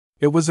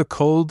It was a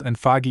cold and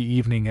foggy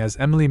evening as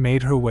Emily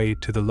made her way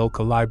to the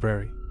local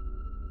library.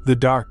 The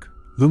dark,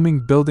 looming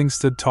building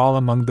stood tall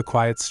among the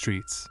quiet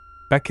streets,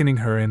 beckoning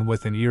her in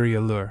with an eerie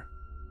allure.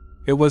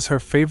 It was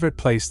her favorite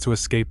place to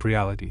escape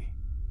reality,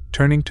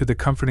 turning to the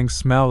comforting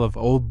smell of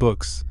old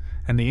books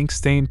and the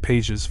ink-stained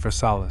pages for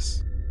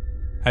solace.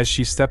 As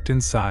she stepped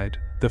inside,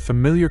 the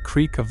familiar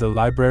creak of the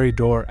library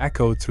door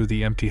echoed through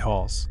the empty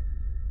halls.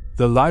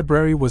 The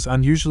library was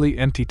unusually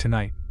empty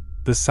tonight,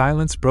 the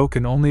silence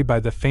broken only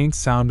by the faint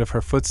sound of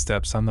her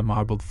footsteps on the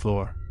marbled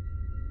floor.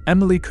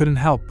 Emily couldn't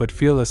help but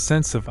feel a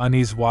sense of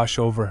unease wash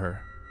over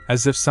her,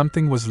 as if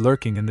something was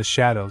lurking in the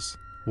shadows,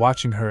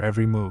 watching her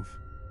every move.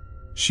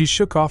 She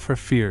shook off her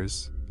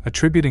fears,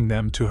 attributing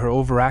them to her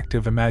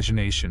overactive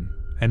imagination,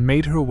 and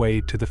made her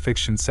way to the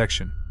fiction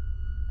section.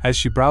 As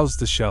she browsed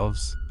the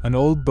shelves, an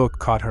old book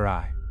caught her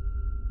eye.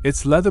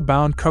 Its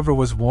leather-bound cover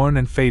was worn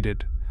and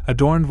faded,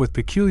 adorned with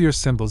peculiar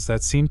symbols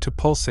that seemed to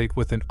pulsate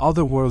with an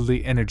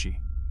otherworldly energy.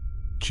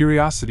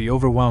 Curiosity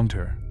overwhelmed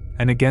her,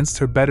 and against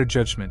her better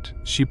judgment,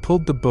 she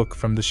pulled the book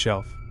from the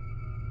shelf.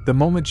 The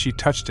moment she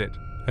touched it,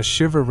 a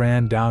shiver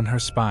ran down her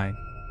spine.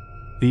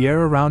 The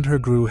air around her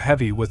grew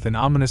heavy with an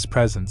ominous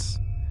presence,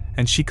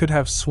 and she could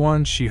have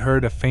sworn she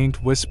heard a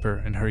faint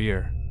whisper in her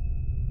ear.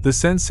 The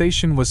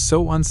sensation was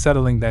so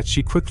unsettling that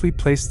she quickly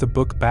placed the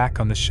book back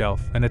on the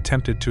shelf and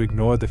attempted to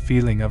ignore the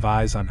feeling of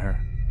eyes on her.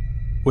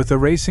 With a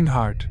racing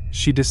heart,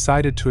 she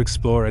decided to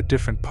explore a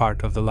different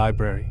part of the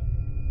library.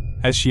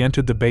 As she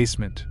entered the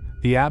basement,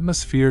 the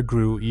atmosphere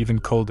grew even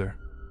colder.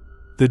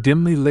 The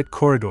dimly lit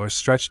corridor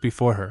stretched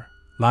before her,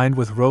 lined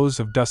with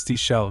rows of dusty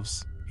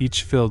shelves,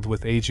 each filled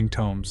with aging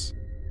tomes.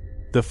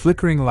 The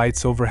flickering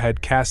lights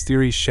overhead cast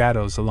eerie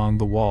shadows along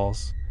the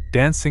walls,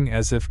 dancing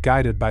as if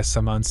guided by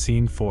some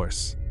unseen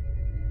force.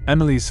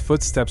 Emily's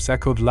footsteps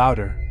echoed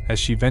louder as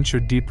she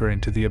ventured deeper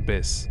into the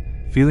abyss,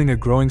 feeling a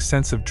growing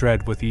sense of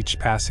dread with each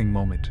passing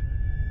moment.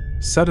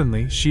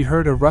 Suddenly, she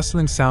heard a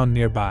rustling sound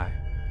nearby,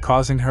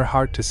 causing her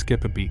heart to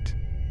skip a beat.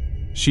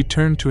 She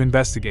turned to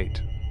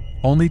investigate,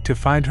 only to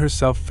find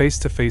herself face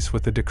to face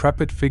with a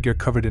decrepit figure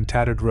covered in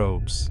tattered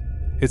robes,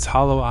 its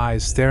hollow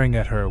eyes staring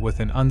at her with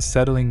an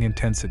unsettling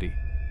intensity.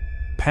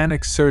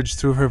 Panic surged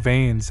through her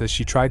veins as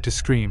she tried to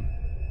scream,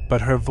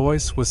 but her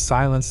voice was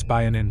silenced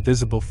by an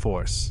invisible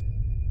force.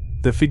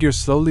 The figure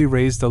slowly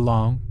raised a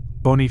long,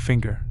 bony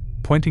finger,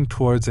 pointing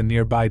towards a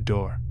nearby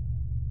door.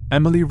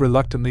 Emily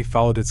reluctantly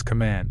followed its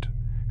command,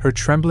 her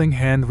trembling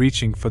hand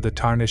reaching for the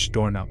tarnished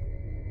doorknob.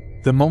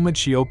 The moment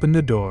she opened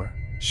the door,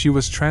 she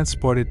was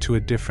transported to a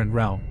different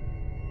realm.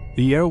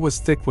 The air was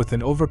thick with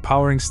an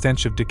overpowering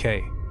stench of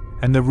decay,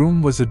 and the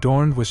room was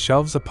adorned with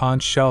shelves upon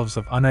shelves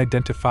of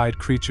unidentified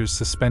creatures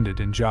suspended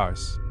in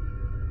jars.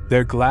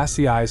 Their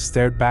glassy eyes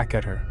stared back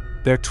at her,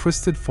 their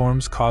twisted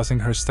forms causing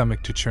her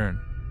stomach to churn.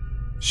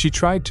 She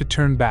tried to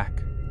turn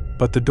back,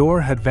 but the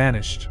door had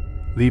vanished,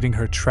 leaving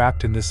her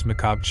trapped in this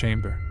macabre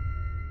chamber.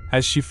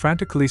 As she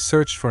frantically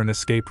searched for an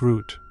escape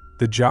route,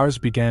 the jars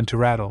began to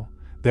rattle,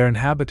 their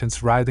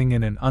inhabitants writhing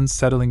in an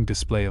unsettling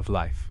display of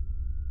life.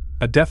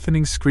 A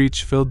deafening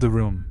screech filled the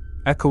room,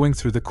 echoing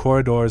through the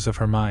corridors of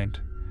her mind,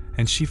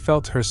 and she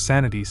felt her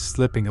sanity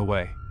slipping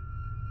away.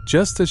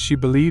 Just as she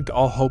believed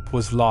all hope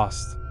was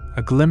lost,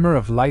 a glimmer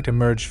of light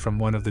emerged from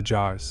one of the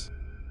jars.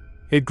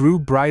 It grew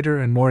brighter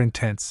and more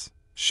intense,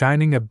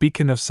 shining a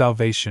beacon of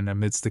salvation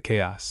amidst the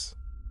chaos.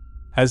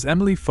 As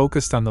Emily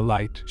focused on the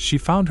light, she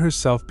found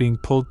herself being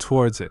pulled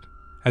towards it,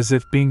 as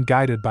if being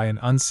guided by an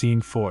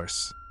unseen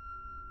force.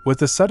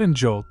 With a sudden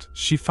jolt,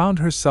 she found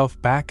herself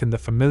back in the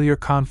familiar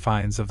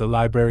confines of the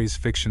library's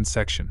fiction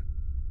section.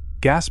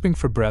 Gasping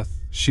for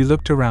breath, she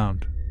looked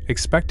around,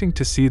 expecting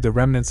to see the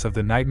remnants of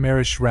the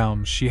nightmarish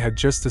realm she had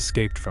just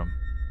escaped from.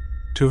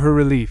 To her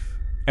relief,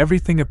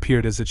 everything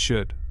appeared as it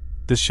should,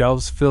 the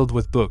shelves filled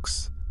with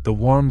books, the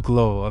warm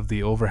glow of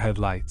the overhead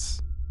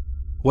lights.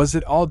 Was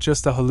it all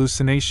just a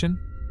hallucination?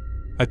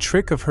 A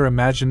trick of her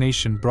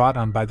imagination brought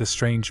on by the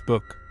strange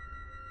book?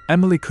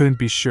 Emily couldn't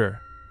be sure,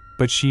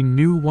 but she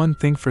knew one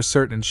thing for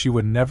certain: she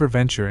would never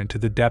venture into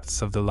the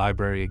depths of the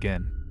library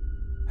again.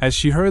 As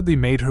she hurriedly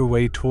made her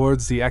way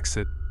towards the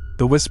exit,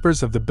 the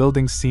whispers of the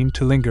building seemed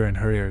to linger in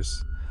her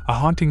ears, a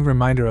haunting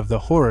reminder of the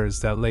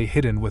horrors that lay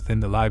hidden within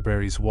the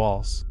library's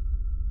walls.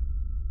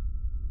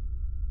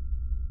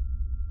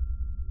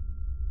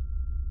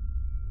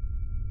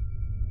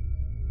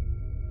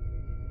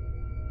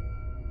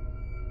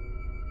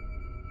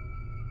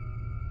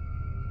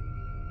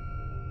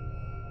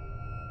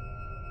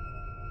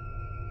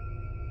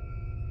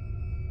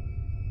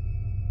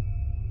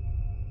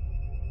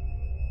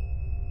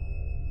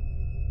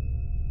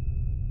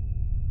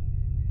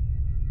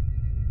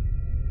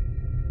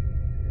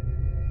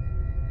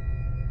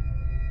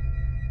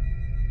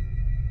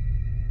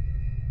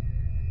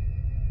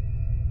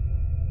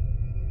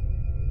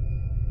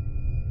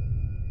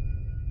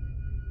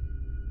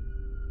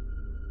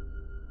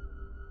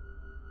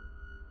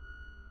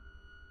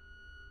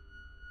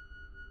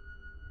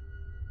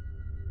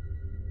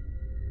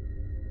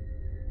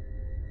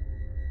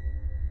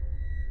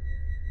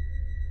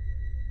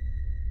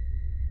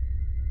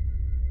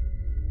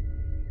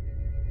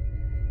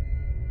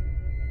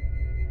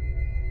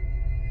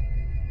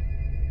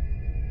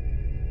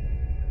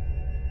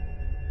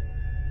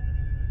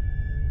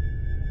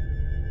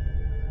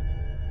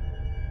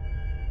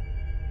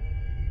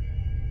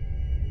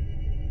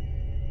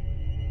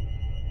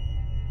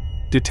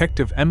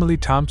 Detective Emily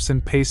Thompson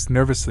paced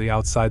nervously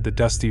outside the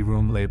dusty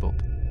room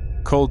labeled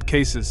Cold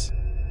Cases.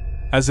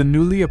 As a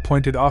newly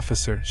appointed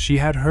officer, she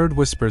had heard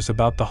whispers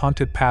about the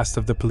haunted past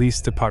of the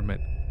police department,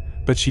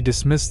 but she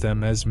dismissed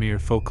them as mere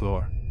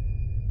folklore.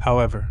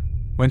 However,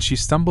 when she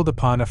stumbled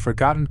upon a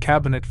forgotten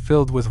cabinet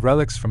filled with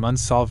relics from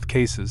unsolved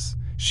cases,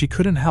 she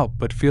couldn't help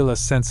but feel a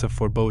sense of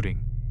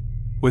foreboding.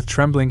 With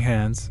trembling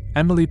hands,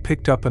 Emily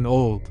picked up an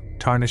old,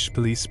 tarnished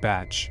police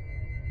badge.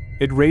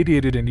 It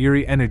radiated an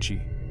eerie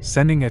energy,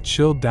 sending a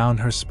chill down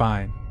her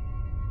spine.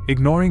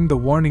 Ignoring the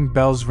warning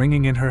bells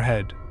ringing in her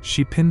head,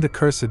 she pinned the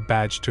cursed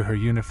badge to her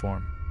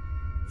uniform.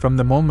 From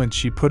the moment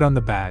she put on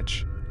the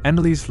badge,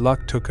 Emily's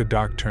luck took a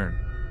dark turn.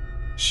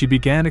 She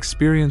began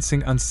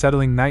experiencing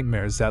unsettling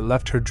nightmares that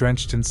left her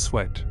drenched in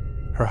sweat,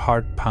 her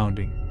heart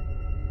pounding.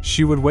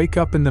 She would wake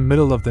up in the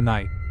middle of the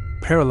night,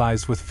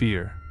 paralyzed with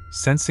fear,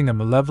 sensing a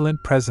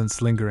malevolent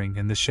presence lingering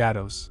in the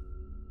shadows.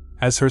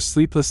 As her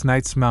sleepless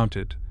nights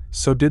mounted,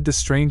 so did the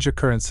strange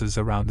occurrences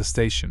around the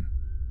station.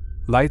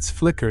 Lights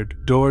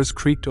flickered, doors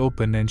creaked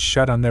open and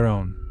shut on their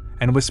own,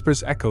 and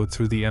whispers echoed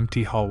through the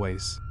empty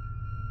hallways.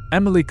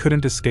 Emily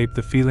couldn't escape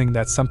the feeling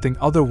that something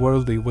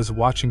otherworldly was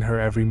watching her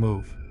every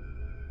move.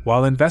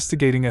 While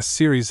investigating a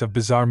series of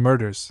bizarre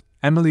murders,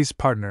 Emily's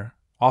partner,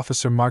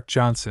 Officer Mark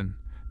Johnson,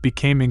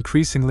 became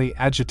increasingly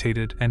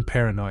agitated and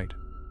paranoid.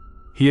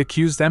 He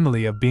accused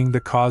Emily of being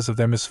the cause of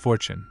their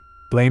misfortune,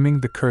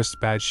 blaming the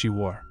cursed badge she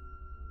wore.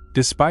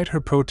 Despite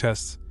her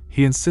protests,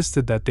 he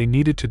insisted that they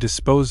needed to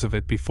dispose of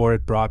it before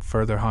it brought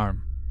further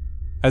harm.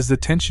 As the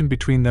tension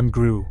between them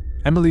grew,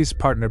 Emily's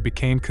partner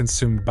became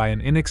consumed by an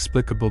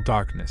inexplicable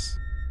darkness.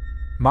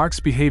 Mark's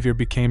behavior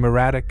became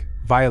erratic,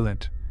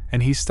 violent,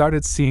 and he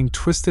started seeing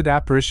twisted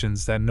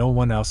apparitions that no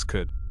one else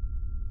could.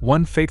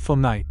 One fateful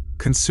night,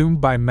 consumed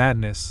by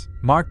madness,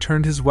 Mark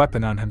turned his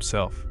weapon on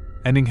himself,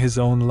 ending his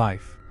own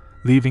life,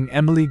 leaving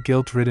Emily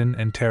guilt-ridden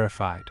and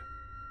terrified.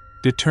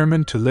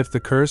 Determined to lift the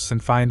curse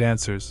and find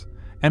answers,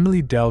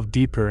 Emily delved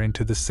deeper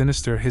into the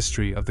sinister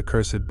history of the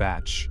cursed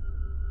badge.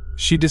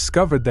 She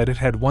discovered that it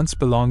had once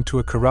belonged to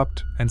a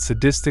corrupt and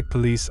sadistic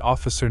police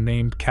officer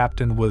named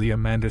Captain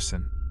William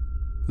Anderson.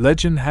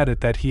 Legend had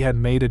it that he had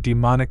made a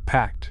demonic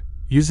pact,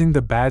 using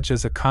the badge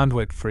as a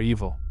conduit for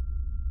evil.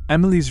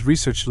 Emily's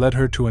research led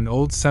her to an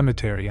old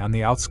cemetery on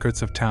the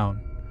outskirts of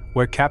town,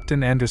 where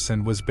Captain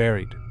Anderson was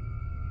buried.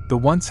 The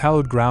once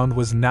hallowed ground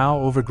was now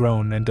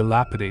overgrown and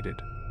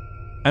dilapidated.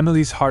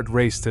 Emily's heart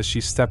raced as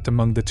she stepped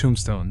among the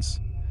tombstones,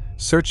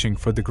 searching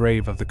for the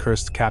grave of the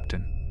cursed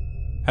captain.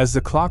 As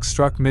the clock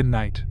struck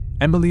midnight,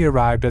 Emily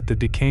arrived at the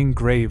decaying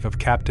grave of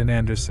Captain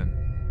Anderson.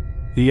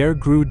 The air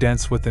grew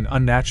dense with an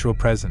unnatural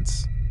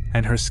presence,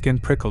 and her skin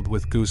prickled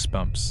with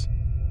goosebumps.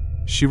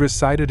 She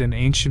recited an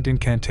ancient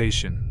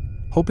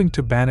incantation, hoping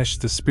to banish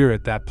the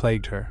spirit that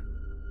plagued her.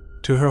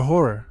 To her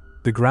horror,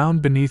 the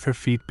ground beneath her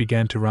feet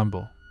began to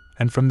rumble,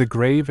 and from the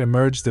grave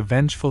emerged the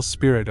vengeful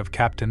spirit of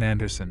Captain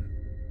Anderson.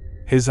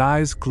 His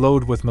eyes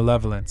glowed with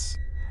malevolence,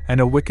 and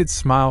a wicked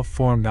smile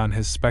formed on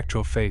his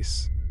spectral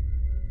face.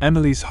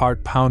 Emily's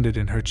heart pounded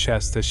in her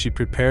chest as she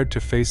prepared to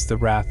face the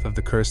wrath of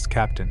the cursed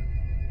captain.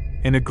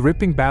 In a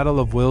gripping battle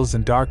of wills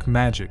and dark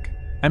magic,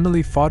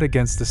 Emily fought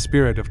against the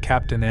spirit of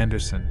Captain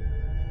Anderson.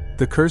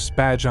 The cursed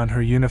badge on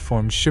her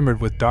uniform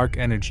shimmered with dark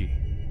energy,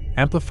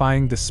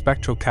 amplifying the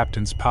spectral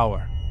captain's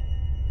power.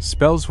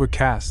 Spells were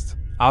cast,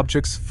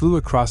 objects flew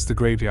across the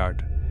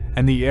graveyard,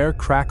 and the air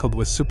crackled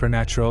with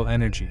supernatural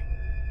energy.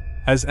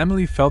 As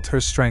Emily felt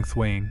her strength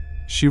wane,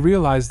 she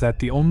realized that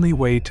the only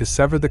way to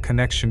sever the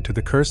connection to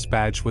the cursed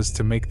badge was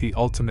to make the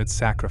ultimate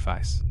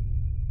sacrifice.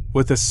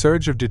 With a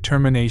surge of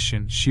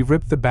determination, she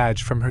ripped the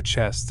badge from her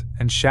chest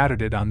and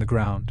shattered it on the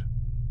ground.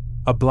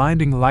 A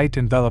blinding light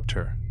enveloped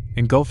her,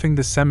 engulfing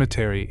the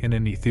cemetery in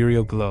an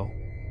ethereal glow.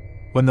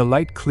 When the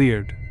light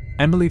cleared,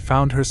 Emily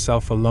found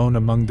herself alone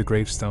among the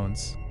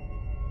gravestones.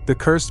 The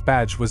cursed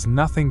badge was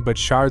nothing but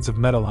shards of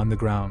metal on the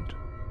ground.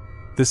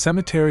 The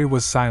cemetery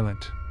was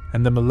silent,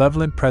 and the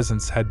malevolent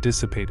presence had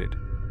dissipated.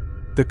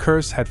 The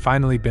curse had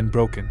finally been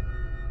broken.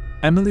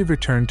 Emily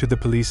returned to the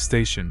police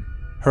station,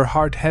 her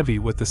heart heavy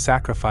with the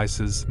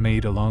sacrifices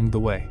made along the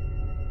way.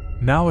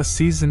 Now a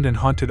seasoned and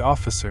haunted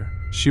officer,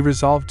 she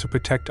resolved to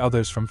protect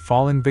others from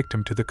falling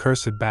victim to the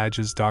cursed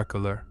badge's dark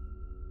allure.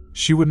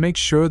 She would make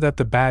sure that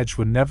the badge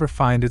would never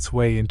find its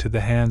way into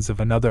the hands of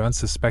another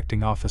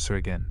unsuspecting officer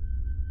again.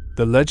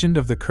 The legend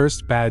of the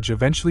cursed badge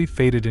eventually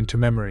faded into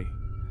memory,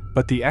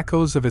 but the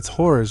echoes of its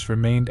horrors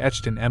remained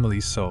etched in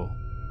Emily's soul.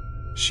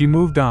 She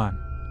moved on,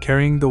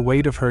 carrying the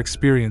weight of her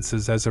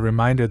experiences as a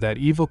reminder that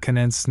evil can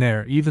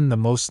ensnare even the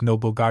most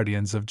noble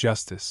guardians of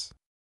justice.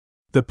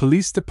 The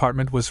police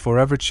department was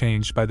forever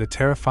changed by the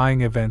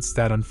terrifying events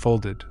that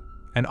unfolded,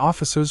 and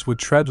officers would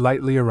tread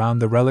lightly around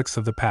the relics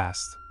of the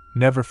past,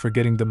 never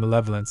forgetting the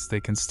malevolence they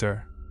can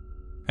stir.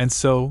 And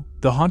so,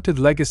 the haunted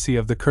legacy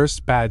of the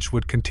cursed badge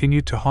would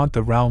continue to haunt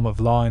the realm of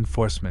law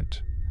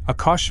enforcement, a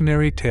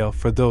cautionary tale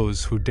for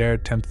those who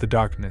dared tempt the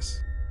darkness.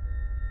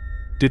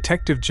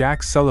 Detective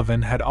Jack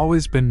Sullivan had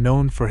always been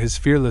known for his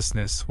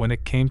fearlessness when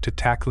it came to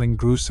tackling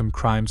gruesome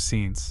crime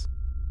scenes.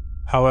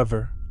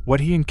 However, What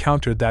he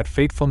encountered that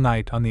fateful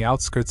night on the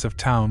outskirts of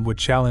town would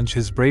challenge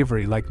his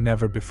bravery like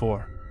never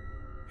before.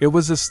 It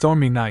was a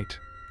stormy night,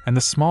 and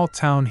the small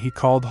town he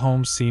called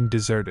home seemed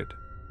deserted.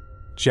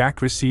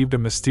 Jack received a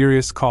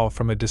mysterious call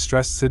from a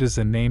distressed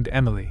citizen named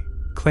Emily,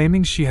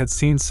 claiming she had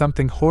seen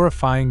something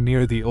horrifying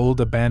near the old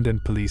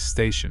abandoned police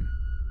station.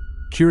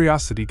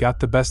 Curiosity got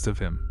the best of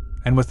him,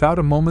 and without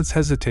a moment's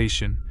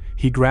hesitation,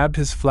 he grabbed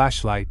his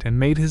flashlight and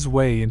made his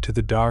way into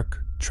the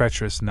dark,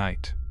 treacherous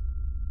night.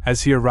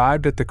 As he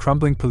arrived at the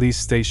crumbling police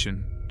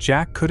station,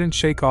 Jack couldn't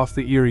shake off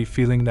the eerie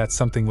feeling that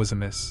something was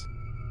amiss.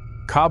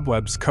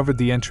 Cobwebs covered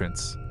the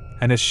entrance,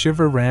 and a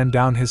shiver ran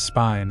down his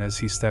spine as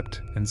he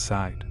stepped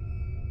inside.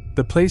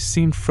 The place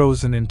seemed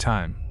frozen in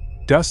time.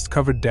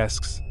 Dust-covered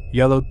desks,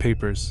 yellowed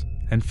papers,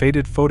 and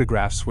faded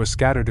photographs were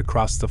scattered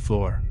across the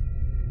floor.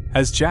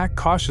 As Jack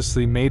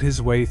cautiously made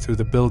his way through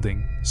the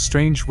building,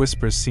 strange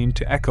whispers seemed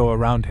to echo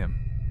around him.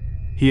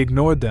 He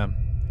ignored them,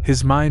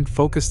 his mind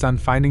focused on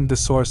finding the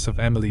source of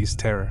Emily's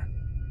terror.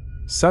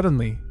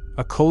 Suddenly,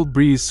 a cold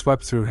breeze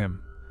swept through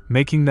him,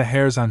 making the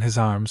hairs on his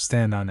arms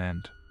stand on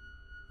end.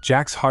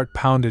 Jack's heart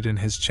pounded in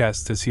his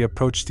chest as he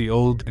approached the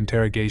old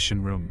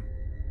interrogation room.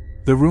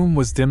 The room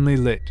was dimly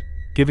lit,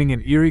 giving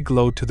an eerie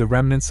glow to the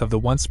remnants of the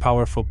once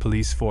powerful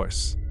police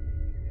force.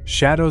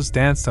 Shadows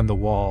danced on the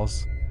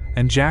walls,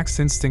 and Jack's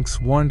instincts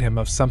warned him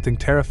of something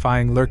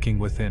terrifying lurking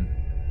within.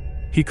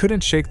 He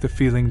couldn't shake the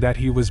feeling that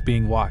he was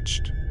being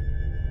watched.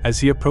 As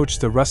he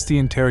approached the rusty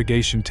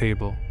interrogation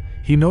table,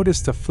 he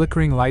noticed a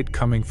flickering light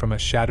coming from a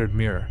shattered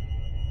mirror.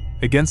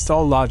 Against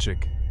all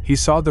logic, he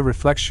saw the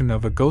reflection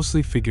of a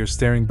ghostly figure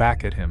staring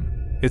back at him,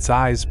 its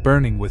eyes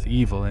burning with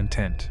evil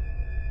intent.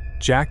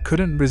 Jack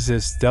couldn't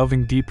resist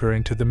delving deeper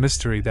into the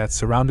mystery that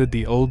surrounded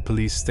the old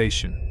police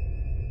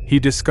station. He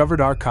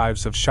discovered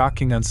archives of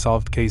shocking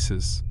unsolved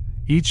cases,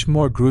 each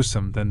more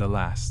gruesome than the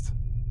last.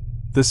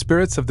 The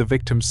spirits of the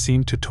victims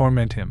seemed to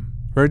torment him,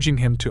 urging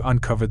him to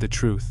uncover the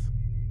truth.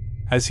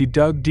 As he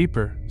dug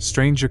deeper,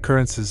 strange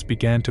occurrences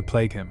began to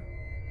plague him.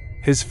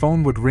 His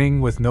phone would ring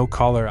with no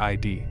caller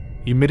ID,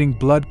 emitting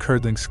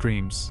blood-curdling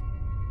screams.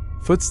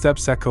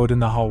 Footsteps echoed in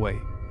the hallway,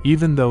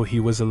 even though he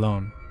was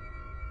alone.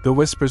 The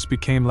whispers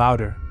became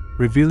louder,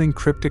 revealing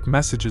cryptic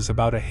messages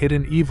about a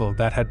hidden evil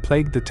that had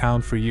plagued the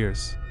town for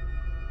years.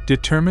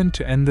 Determined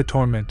to end the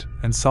torment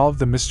and solve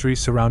the mystery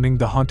surrounding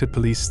the haunted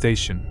police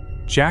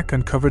station, Jack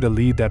uncovered a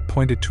lead that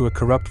pointed to a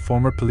corrupt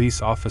former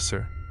police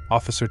officer,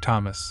 Officer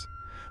Thomas,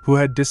 who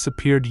had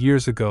disappeared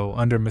years ago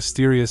under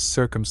mysterious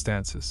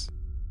circumstances.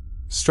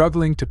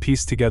 Struggling to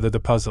piece together the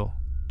puzzle,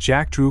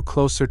 Jack drew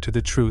closer to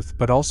the truth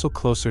but also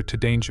closer to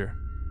danger.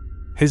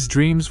 His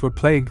dreams were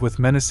plagued with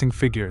menacing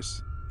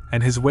figures,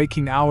 and his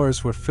waking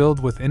hours were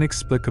filled with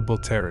inexplicable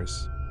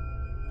terrors.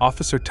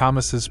 Officer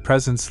Thomas's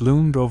presence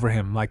loomed over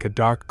him like a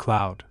dark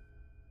cloud.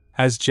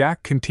 As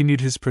Jack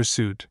continued his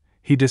pursuit,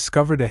 he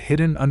discovered a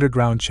hidden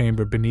underground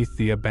chamber beneath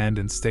the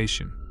abandoned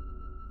station.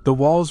 The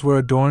walls were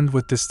adorned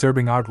with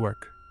disturbing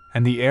artwork,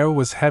 and the air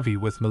was heavy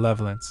with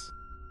malevolence.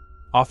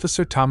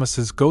 Officer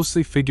Thomas's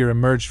ghostly figure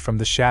emerged from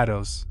the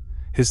shadows,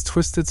 his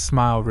twisted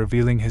smile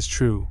revealing his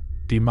true,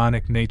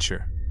 demonic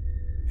nature.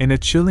 In a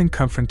chilling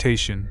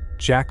confrontation,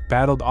 Jack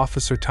battled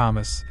Officer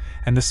Thomas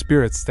and the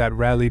spirits that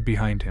rallied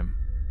behind him.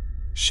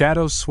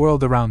 Shadows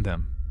swirled around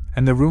them,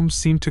 and the room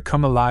seemed to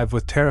come alive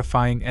with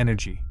terrifying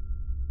energy.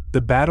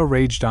 The battle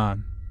raged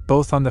on,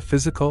 both on the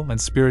physical and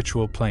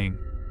spiritual plane.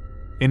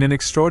 In an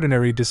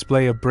extraordinary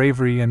display of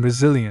bravery and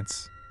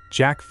resilience,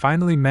 Jack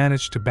finally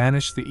managed to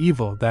banish the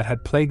evil that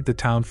had plagued the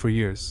town for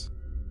years.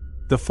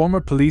 The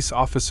former police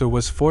officer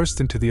was forced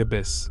into the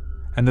abyss,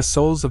 and the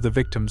souls of the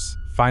victims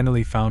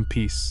finally found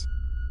peace.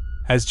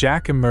 As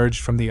Jack emerged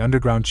from the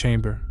underground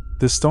chamber,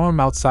 the storm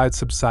outside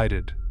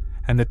subsided,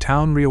 and the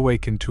town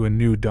reawakened to a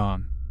new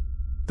dawn.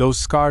 Though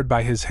scarred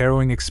by his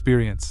harrowing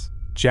experience,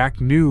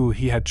 Jack knew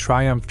he had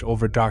triumphed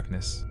over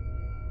darkness.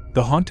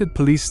 The haunted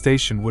police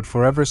station would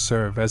forever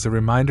serve as a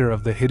reminder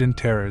of the hidden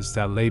terrors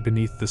that lay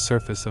beneath the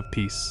surface of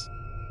peace.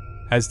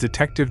 As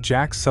Detective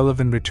Jack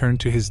Sullivan returned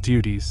to his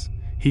duties,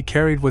 he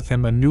carried with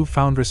him a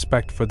newfound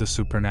respect for the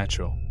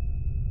supernatural.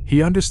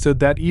 He understood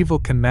that evil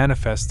can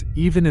manifest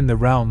even in the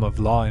realm of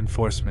law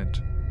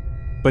enforcement.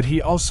 But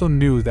he also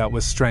knew that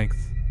with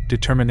strength,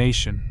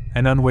 determination,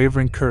 and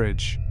unwavering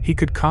courage, he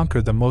could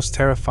conquer the most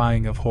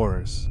terrifying of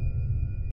horrors.